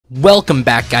Welcome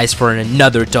back, guys, for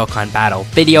another Dokkan Battle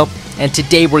video, and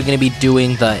today we're going to be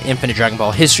doing the Infinite Dragon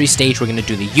Ball History stage. We're going to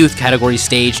do the Youth category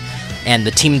stage, and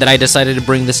the team that I decided to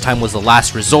bring this time was the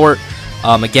Last Resort.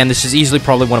 Again, this is easily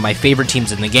probably one of my favorite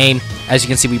teams in the game. As you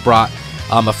can see, we brought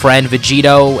a friend,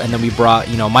 Vegito, and then we brought,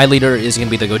 my leader is going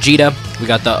to be the Gogeta. We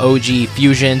got the OG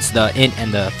Fusions, the Int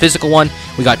and the physical one.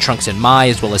 We got Trunks and Mai,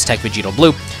 as well as Tech Vegito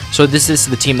Blue. So this is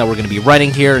the team that we're going to be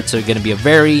running here. It's going to be a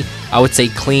very, I would say,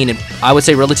 clean and I would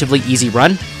say relatively easy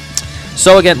run.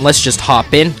 So again, let's just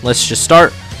hop in. Let's just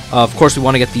start. Of course, we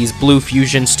want to get these blue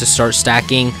fusions to start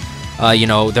stacking,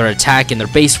 their attack in their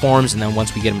base forms, and then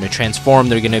once we get them to transform,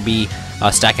 they're going to be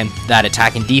stacking that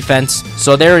attack and defense.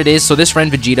 So there it is. So this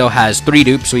friend Vegito has 3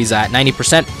 dupes, so he's at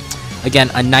 90%. Again,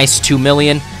 a nice 2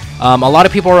 million. A lot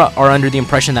of people are under the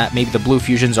impression that maybe the blue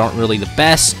fusions aren't really the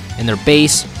best in their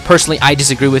base. Personally, I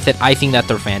disagree with it. I think that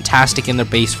they're fantastic in their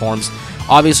base forms.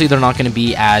 Obviously, they're not going to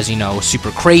be as, super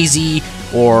crazy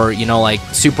or, like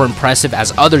super impressive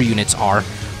as other units are.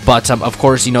 But, of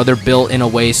course, they're built in a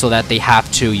way so that they have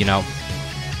to,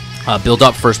 build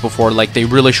up first before, like, they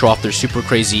really show off their super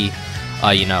crazy,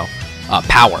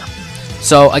 power.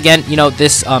 So, again,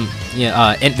 this,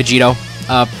 Int Vegito,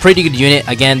 pretty good unit.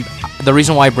 Again, the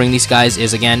reason why I bring these guys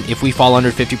is, again, if we fall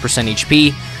under 50%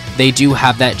 HP, they do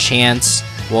have that chance.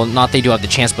 Well, not they do have the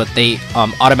chance, but they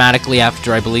automatically,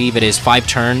 after I believe it is 5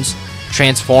 turns,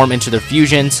 transform into their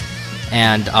fusions,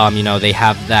 and they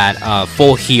have that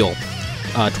full heal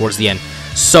towards the end.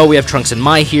 So we have Trunks and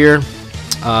Mai here.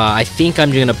 I think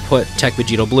I'm gonna put Tech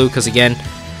Vegito Blue because, again,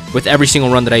 with every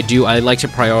single run that I do, I like to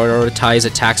prioritize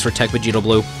attacks for Tech Vegito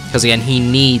Blue because, again, he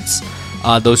needs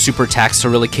those super attacks to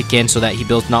really kick in so that he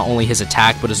builds not only his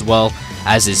attack but as well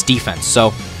as his defense.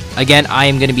 So again, I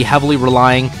am going to be heavily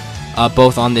relying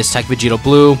both on this Tech Vegito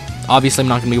Blue. Obviously, I'm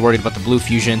not going to be worried about the blue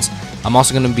fusions. I'm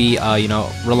also going to be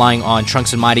relying on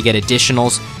Trunks and Mai to get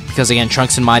additionals because, again,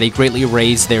 Trunks and Mai, they greatly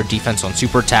raise their defense on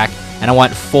super attack, and I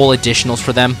want full additionals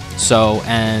for them. So,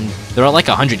 and they're at like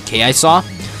 100k I saw,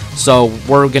 so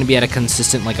we're going to be at a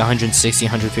consistent like 160,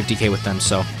 150k with them.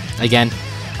 So again,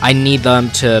 I need them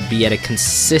to be at a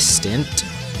consistent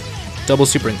double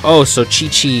supering. Oh, so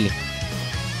Chi-Chi.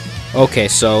 Okay,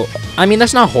 so, I mean,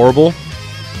 that's not horrible.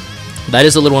 That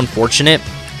is a little unfortunate.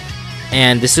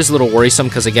 And this is a little worrisome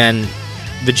because, again,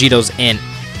 Vegito's in.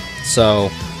 So,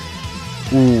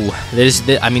 ooh, this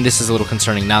is a little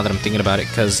concerning now that I'm thinking about it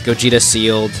because Gogeta's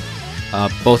sealed.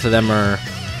 Both of them are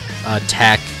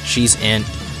tech. She's in.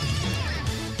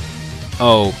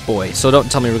 Oh, boy. So don't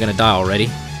tell me we're going to die already.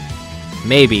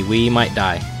 Maybe we might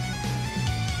die.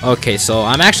 Okay, so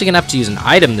I'm actually gonna have to use an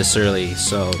item this early,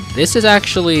 so this is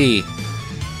actually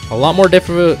a lot more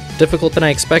difficult than I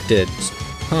expected.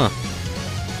 Huh.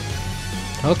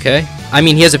 Okay. I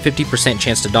mean, he has a 50%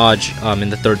 chance to dodge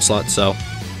in the 3rd slot, so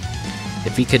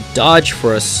if he could dodge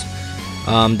for us,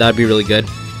 that'd be really good.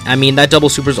 I mean, that double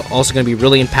super is also gonna be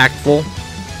really impactful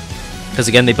because,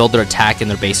 again, they build their attack in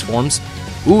their base forms.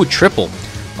 Ooh, triple.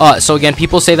 So again,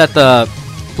 people say that the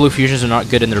blue fusions are not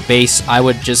good in their base. I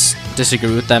would just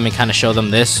disagree with them and kind of show them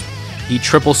this. He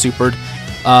triple supered.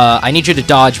 I need you to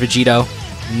dodge, Vegito.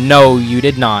 No, you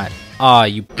did not.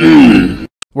 You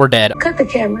we're dead. Cut the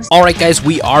cameras. Alright, guys,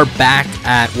 we are back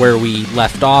at where we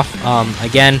left off.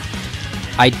 Again,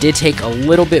 I did take a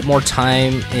little bit more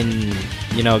time in,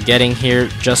 getting here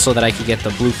just so that I could get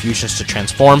the blue fusions to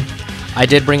transform. I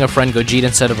did bring a friend Gogeta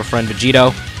instead of a friend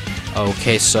Vegito.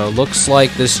 Okay, so looks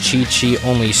like this Chi-Chi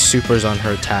only supers on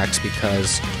her attacks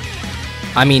because,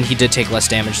 I mean, he did take less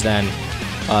damage than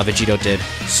Vegito did.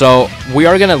 So we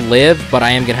are going to live, but I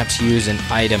am going to have to use an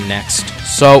item next.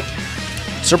 So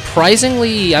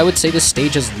surprisingly, I would say this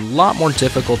stage is a lot more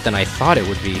difficult than I thought it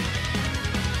would be.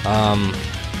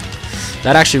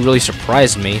 That actually really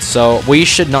surprised me. So we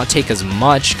should not take as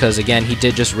much because, again, he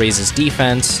did just raise his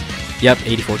defense. Yep,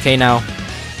 84k now.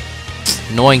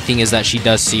 Annoying thing is that she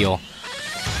does seal,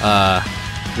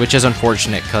 which is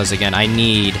unfortunate because, again, I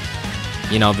need,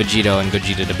 Vegito and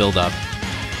Gogeta to build up.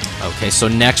 Okay, so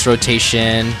next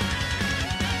rotation.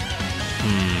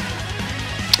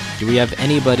 Do we have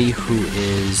anybody who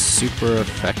is super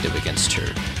effective against her?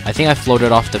 I think I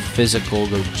floated off the physical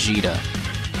Gogeta,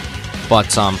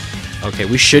 but okay,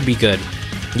 we should be good.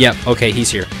 Yep, okay, he's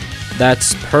here.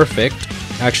 That's perfect.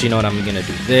 Actually, you know what? I'm gonna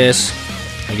do this.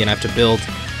 Again, I have to build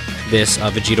this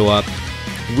Vegito up.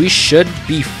 We should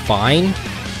be fine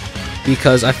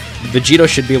because Vegito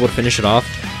should be able to finish it off.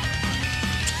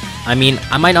 I mean,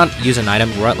 I might not use an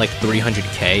item. We're at like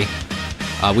 300k.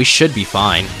 We should be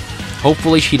fine.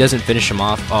 Hopefully he doesn't finish him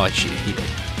off. Oh, he did.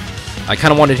 I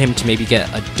kind of wanted him to maybe get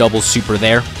a double super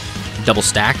there. Double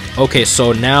stack. Okay,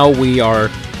 so now we are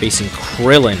facing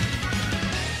Krillin.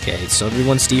 Okay, so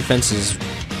everyone's defense is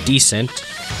decent.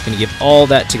 Gonna give all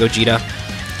that to Gogeta.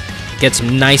 Get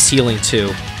some nice healing too.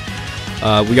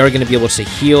 We are gonna be able to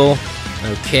heal.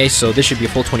 Okay, so this should be a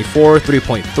full 24,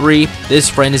 3.3. This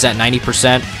friend is at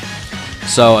 90%.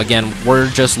 So again, we're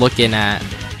just looking at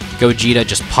Gogeta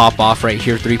just pop off right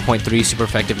here. 3.3, super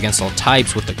effective against all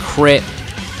types with the crit.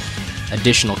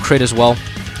 Additional crit as well.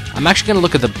 I'm actually going to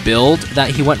look at the build that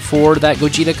he went for, that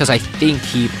Gogeta, because I think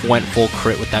he went full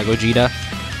crit with that Gogeta.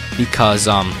 Because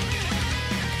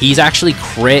he's actually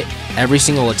crit. Every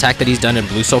single attack that he's done in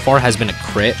blue so far has been a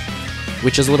crit,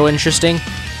 which is a little interesting.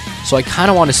 So I kind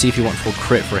of want to see if he went full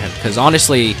crit for him, because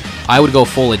honestly, I would go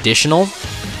full additional.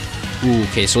 Ooh,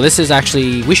 okay, so this is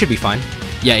actually, we should be fine.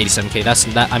 Yeah,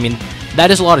 87k. I mean,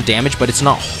 that is a lot of damage, but it's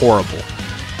not horrible.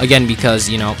 Again, because,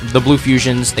 you know, the blue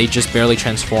fusions, they just barely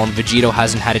transform. Vegito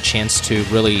hasn't had a chance to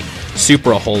really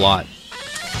super a whole lot.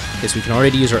 Because we can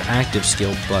already use our active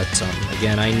skill, but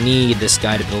again, I need this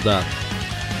guy to build up.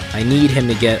 I need him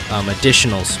to get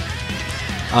additionals.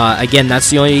 Again, that's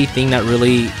the only thing that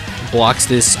really blocks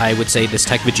this, I would say, this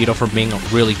Tech Vegito from being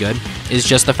really good, is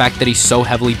just the fact that he's so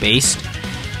heavily based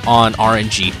on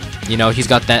RNG. You know, he's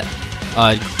got that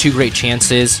 2 great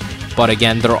chances, but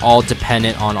again, they're all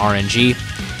dependent on RNG.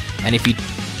 And if he,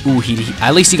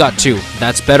 at least he got 2.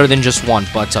 That's better than just 1.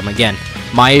 But again,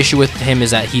 my issue with him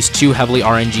is that he's too heavily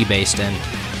RNG based, and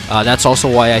that's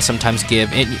also why I sometimes give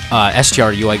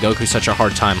STR UI Goku such a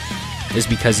hard time, is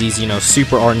because he's, you know,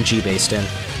 super RNG based, and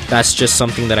that's just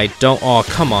something that I don't. Oh,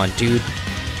 come on, dude.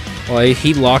 Well,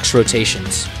 he locks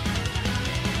rotations.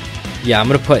 Yeah, I'm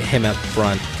gonna put him up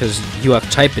front because you have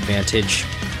type advantage,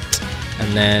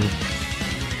 and then.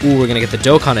 Ooh, we're gonna get the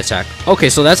Dokkan attack. Okay,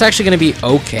 so that's actually gonna be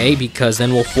okay, because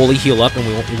then we'll fully heal up and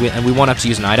we won't have to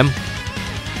use an item.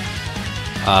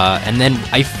 And then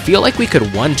I feel like we could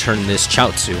one-turn this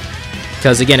Chaozu,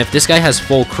 because again, if this guy has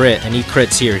full crit and he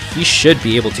crits here, he should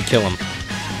be able to kill him.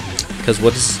 Because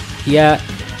what is he at?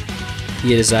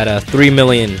 He is at 3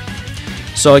 million.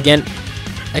 So again,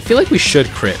 I feel like we should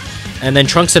crit. And then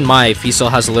Trunks and Mai, if he still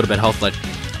has a little bit health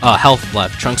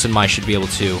left, Trunks and Mai should be able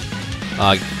to,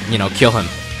 you know, kill him.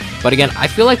 But again, I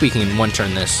feel like we can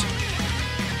one-turn this.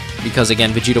 Because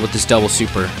again, Vegeta with this double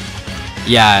super.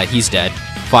 Yeah, he's dead.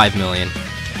 5 million.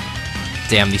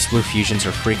 Damn, these blue fusions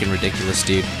are freaking ridiculous,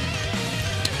 dude.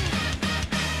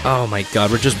 Oh my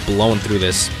god, we're just blowing through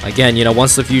this. Again, you know,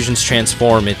 once the fusions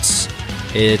transform, it's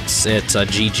a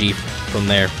GG from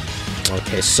there.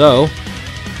 Okay, so,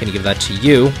 I'm gonna give that to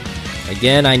you.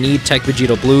 Again, I need Tech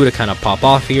Vegito Blue to kind of pop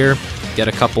off here. Get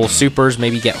a couple supers,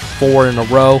 maybe get 4 in a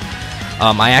row.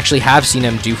 I actually have seen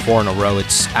him do 4 in a row.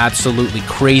 It's absolutely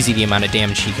crazy the amount of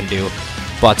damage he can do.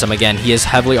 But again, he is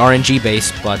heavily RNG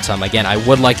based. But again, I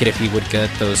would like it if he would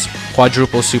get those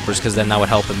quadruple supers, because then that would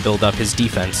help him build up his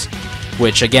defense.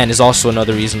 Which again is also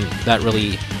another reason that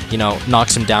really, you know,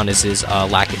 knocks him down, is his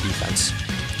lack of defense.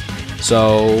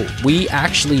 So we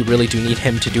actually really do need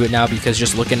him to do it now, because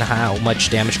just looking at how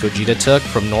much damage Gogeta took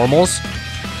from normals,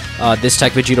 this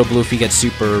Tech Vegito Blue, if he gets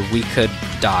super, we could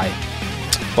die.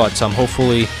 But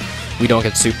hopefully we don't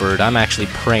get supered. I'm actually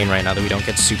praying right now that we don't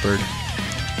get supered.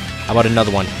 How about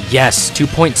another one? Yes,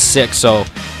 2.6. So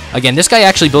again, this guy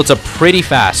actually builds up pretty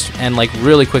fast and like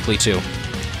really quickly too.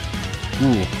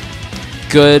 Ooh,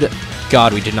 good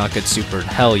God, we did not get supered.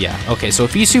 Hell yeah. Okay, so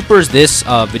if he supers this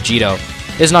Vegito,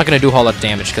 it's not going to do a whole lot of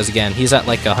damage, because again, he's at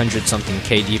like 100-something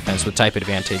K defense with type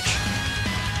advantage.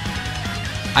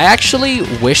 I actually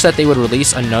wish that they would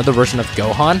release another version of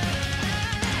Gohan,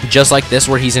 just like this,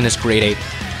 where he's in his grade 8.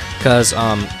 Because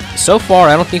so far,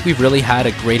 I don't think we've really had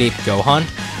a grade 8 Gohan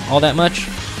all that much,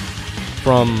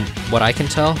 from what I can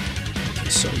tell. Okay,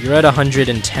 so you're at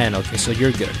 110. Okay, so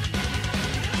you're good.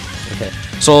 Okay,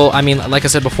 so I mean, like I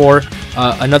said before,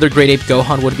 another grade 8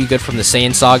 Gohan would be good from the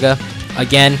Saiyan Saga.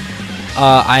 Again,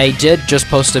 I did just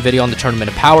post a video on the Tournament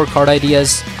of Power card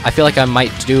ideas. I feel like I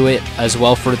might do it as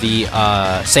well for the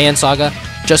Saiyan Saga,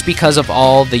 just because of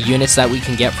all the units that we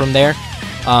can get from there.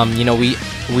 You know, we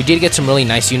did get some really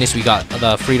nice units. We got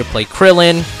the free-to-play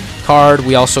Krillin card.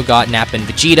 We also got Nappa and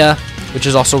Vegeta, which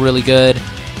is also really good.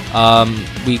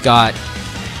 We got,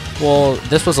 well,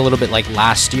 this was a little bit like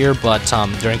last year, but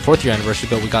during 4th year anniversary,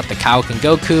 but we got the Kaioken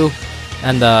Goku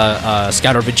and the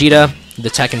Scouter Vegeta, the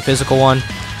Tech and Physical one.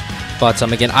 But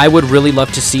again, I would really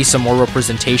love to see some more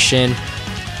representation,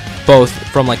 both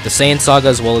from like the Saiyan Saga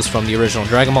as well as from the original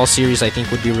Dragon Ball series. I think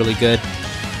would be really good.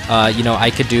 You know, I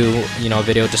could do, you know, a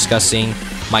video discussing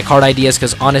my card ideas,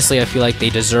 because honestly, I feel like they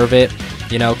deserve it.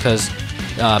 You know, because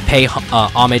pay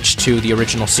homage to the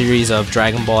original series of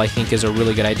Dragon Ball, I think is a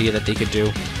really good idea that they could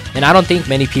do. And I don't think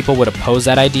many people would oppose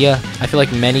that idea. I feel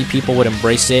like many people would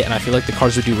embrace it, and I feel like the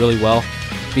cards would do really well.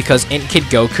 Because in Kid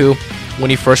Goku, when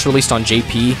he first released on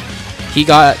JP, he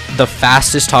got the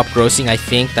fastest top grossing, I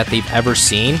think, that they've ever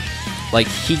seen. Like,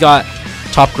 he got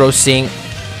top grossing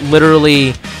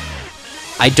literally,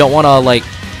 I don't want to, like,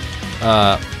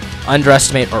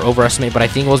 underestimate or overestimate, but I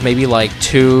think it was maybe like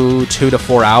 2 to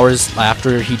 4 hours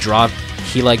after he dropped,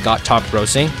 he like got top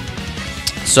grossing.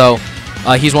 So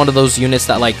he's one of those units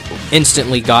that like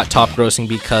instantly got top grossing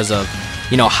because of,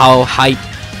 you know, how hype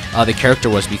the character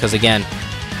was. Because again,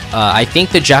 I think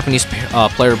the Japanese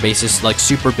player base is like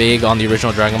super big on the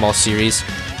original Dragon Ball series,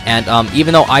 and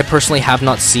even though I personally have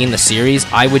not seen the series,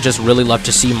 I would just really love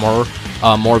to see more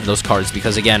of those cards,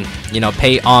 because again, you know,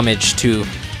 pay homage to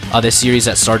the series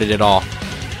that started it all.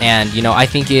 And you know, I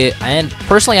think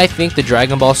personally I think the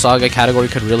Dragon Ball Saga category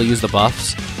could really use the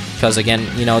buffs, because again,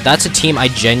 you know, that's a team I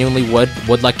genuinely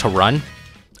would like to run,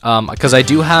 because I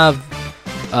do have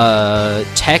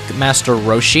Tech Master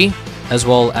Roshi as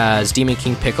well as Demon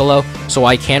King Piccolo, so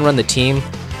I can run the team.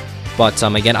 But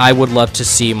again, I would love to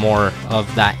see more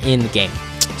of that in game.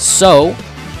 So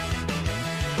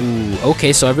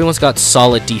okay, so everyone's got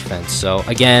solid defense. So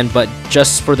again, but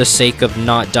just for the sake of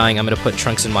not dying, I'm going to put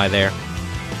Trunks and Mai there.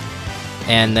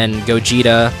 And then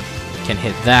Gogeta can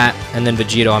hit that, and then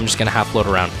Vegito I'm just going to half float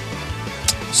around.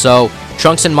 So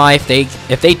Trunks and Mai, if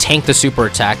they tank the super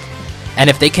attack, and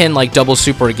if they can like double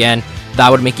super again, that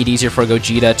would make it easier for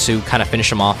Gogeta to kind of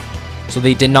finish him off. So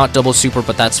they did not double super,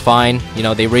 but that's fine. You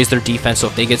know, they raised their defense, so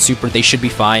if they get super, they should be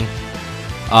fine.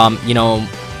 You know,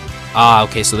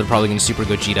 okay, so they're probably going to super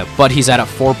Gogeta, but he's at a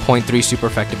 4.3 super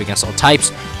effective against all types.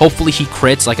 Hopefully he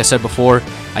crits, like I said before.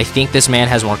 I think this man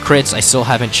has more crits. I still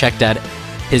haven't checked at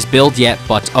his build yet,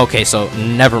 but okay, so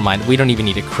never mind. We don't even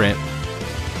need a crit.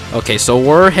 Okay, so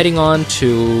we're heading on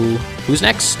to... who's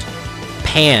next?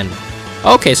 Pan.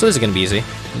 Okay, so this is going to be easy.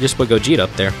 You just put Gogeta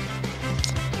up there.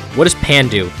 What does Pan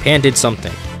do? Pan did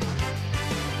something.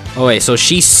 Oh wait, so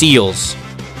she seals.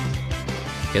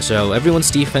 Okay, so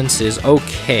everyone's defense is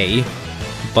okay,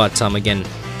 but again,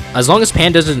 as long as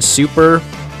Pan doesn't super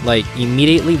like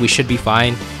immediately, we should be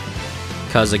fine.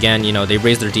 Because again, you know, they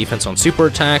raise their defense on super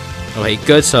attack. Okay,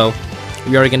 good. So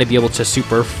we are going to be able to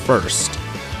super first,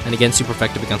 and again, super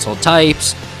effective against all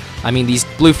types. I mean, these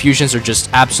blue fusions are just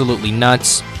absolutely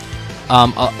nuts.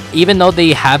 Even though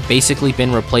they have basically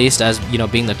been replaced as, you know,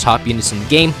 being the top units in the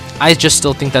game, I just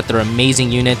still think that they're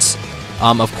amazing units.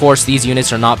 Of course, these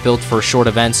units are not built for short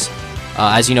events.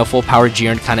 As you know, Full Power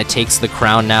Jiren kind of takes the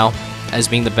crown now as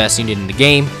being the best unit in the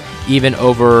game, even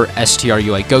over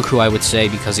STRUI Goku, I would say,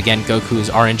 because again, Goku is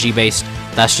RNG based.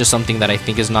 That's just something that I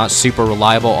think is not super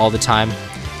reliable all the time,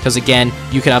 because again,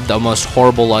 you can have the most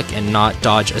horrible luck and not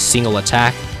dodge a single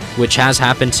attack, which has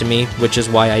happened to me, which is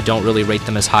why I don't really rate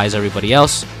them as high as everybody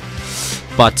else.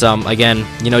 But again,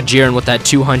 you know, Jiren with that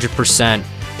 200%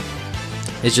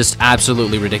 is just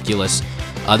absolutely ridiculous.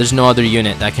 There's no other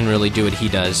unit that can really do what he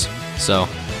does. So,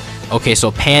 okay,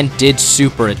 so Pan did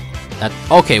super at,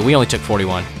 okay, we only took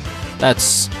 41.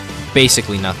 That's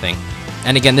basically nothing.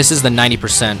 And again, this is the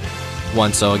 90%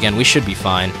 one, so again, we should be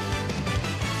fine.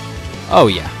 Oh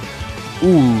yeah.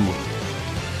 Ooh.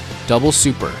 Double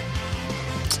super.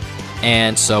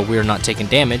 And so we're not taking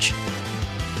damage.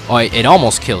 Oh, it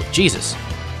almost killed. Jesus.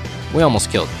 We almost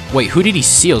killed. Wait, who did he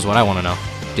seal is what I want to know.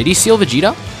 Did he seal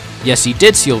Vegito? Yes, he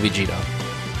did seal Vegito.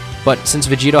 But since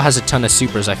Vegito has a ton of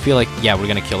supers, I feel like, yeah, we're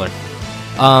going to kill her.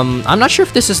 I'm not sure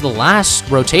if this is the last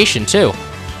rotation, too.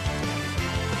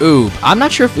 Oob. I'm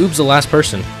not sure if Oob's the last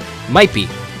person. Might be.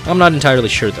 I'm not entirely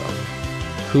sure, though.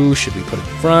 Who should we put in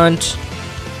front?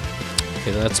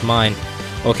 Okay, that's mine.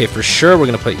 Okay, for sure we're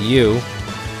going to put you.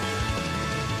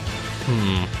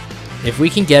 If we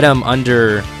can get him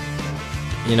under,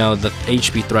 you know, the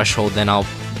HP threshold, then I'll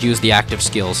use the active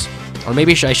skills. Or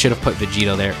maybe I should have put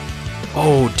Vegito there.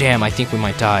 Oh, damn, I think we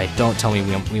might die. Don't tell me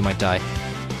we might die.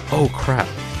 Oh, crap.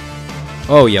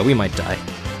 Oh, yeah, we might die.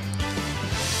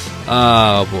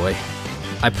 Oh, boy.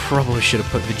 I probably should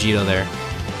have put Vegito there.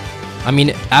 I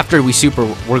mean, after we super,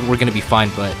 we're going to be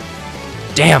fine, but...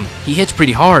 Damn, he hits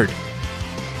pretty hard.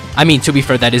 I mean, to be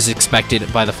fair, that is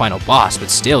expected by the final boss, but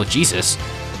still, Jesus.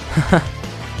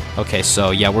 Okay,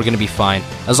 so yeah, we're gonna be fine.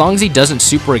 As long as he doesn't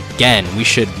super again, we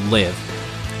should live.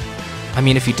 I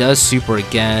mean, if he does super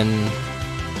again...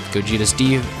 Gogeta's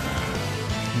D...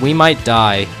 we might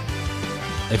die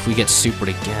if we get supered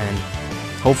again.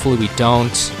 Hopefully we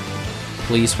don't.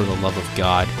 Please, for the love of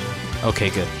God. Okay,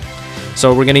 good.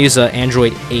 So we're gonna use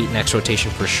Android 8 next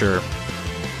rotation for sure.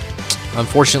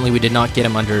 Unfortunately, we did not get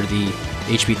him under the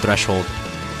HP threshold.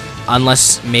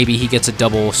 Unless maybe he gets a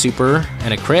double super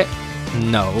and a crit.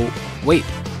 No. Wait.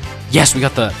 Yes, we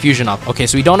got the fusion up. Okay,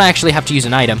 so we don't actually have to use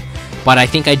an item, but I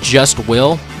think I just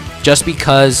will. Just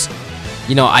because,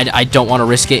 you know, I don't want to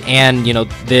risk it. And, you know,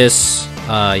 this,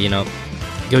 you know,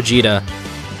 Gogeta.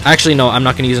 Actually, no, I'm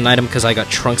not going to use an item because I got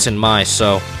Trunks and Mai.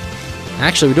 So,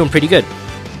 actually, we're doing pretty good.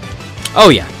 Oh,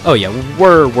 yeah. Oh, yeah.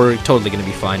 We're totally going to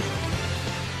be fine.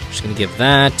 Just going to give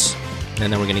that.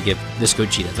 And then we're going to give this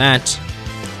Gogeta that.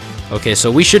 Okay,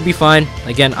 so we should be fine.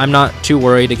 Again, I'm not too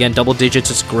worried. Again, double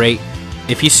digits is great.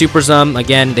 If he supers them,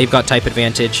 again, they've got type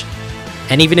advantage.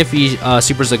 And even if he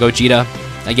supers the Gogeta,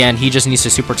 again, he just needs to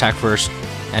super attack first,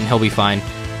 and he'll be fine.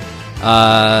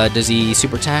 Does he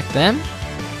super attack them?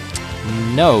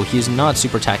 No, he's not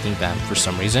super attacking them for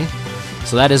some reason.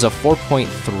 So that is a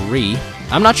 4.3.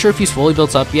 I'm not sure if he's fully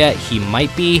built up yet. He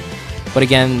might be. But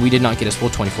again, we did not get his full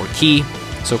 24 key.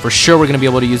 So for sure, we're going to be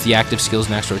able to use the active skills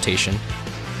next rotation.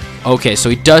 Okay, so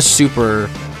he does super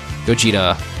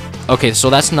Gogeta. Okay, so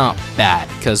that's not bad,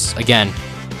 because, again,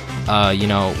 you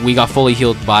know, we got fully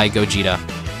healed by Gogeta.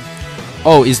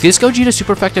 Oh, is this Gogeta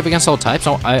super effective against all types?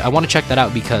 I want to check that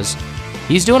out, because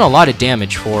he's doing a lot of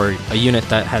damage for a unit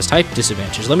that has type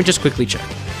disadvantage. Let me just quickly check,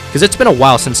 because it's been a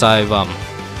while since I've,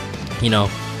 you know,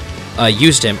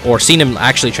 used him, or seen him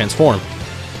actually transform.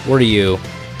 Where are you?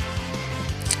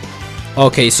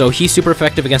 Okay, so he's super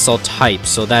effective against all types,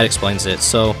 so that explains it.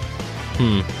 So,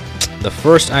 the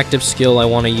first active skill I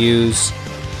want to use...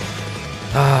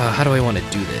 how do I want to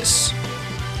do this?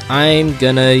 I'm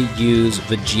gonna use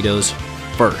Vegito's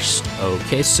first.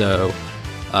 Okay, so,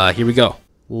 here we go.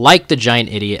 Like the giant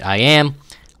idiot I am,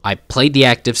 I played the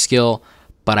active skill,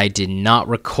 but I did not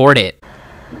record it.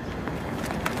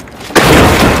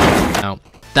 Now,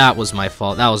 that was my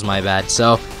fault. That was my bad.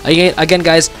 So, again,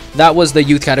 guys, that was the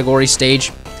youth category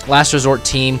stage. Last Resort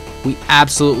team, we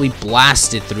absolutely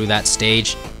blasted through that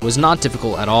stage. It was not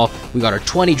difficult at all. We got our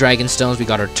 20 Dragon Stones, we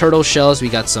got our Turtle Shells, we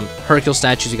got some Hercule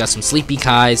statues, we got some Sleepy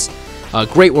Kais.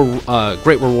 Great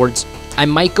rewards. I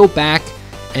might go back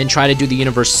and try to do the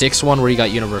Universe 6 one where you got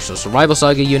Universal Survival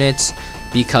Saga units,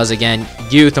 because again,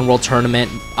 Youth and World Tournament,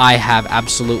 I have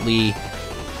absolutely...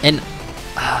 And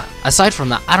aside from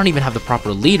that, I don't even have the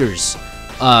proper leaders.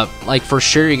 Like, for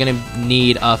sure, you're going to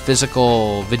need a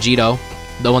physical Vegito,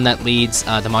 the one that leads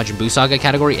the Majin Buu Saga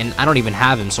category, and I don't even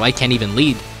have him, so I can't even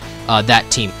lead that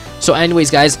team. So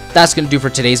anyways, guys, that's going to do for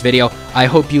today's video. I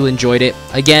hope you enjoyed it.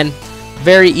 Again,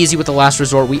 very easy with the Last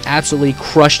Resort. We absolutely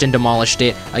crushed and demolished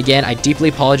it. Again, I deeply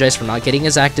apologize for not getting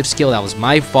his active skill. That was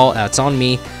my fault. That's on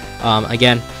me.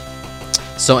 Again,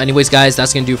 so anyways, guys,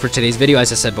 that's going to do for today's video,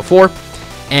 as I said before.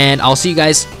 And I'll see you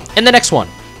guys in the next one.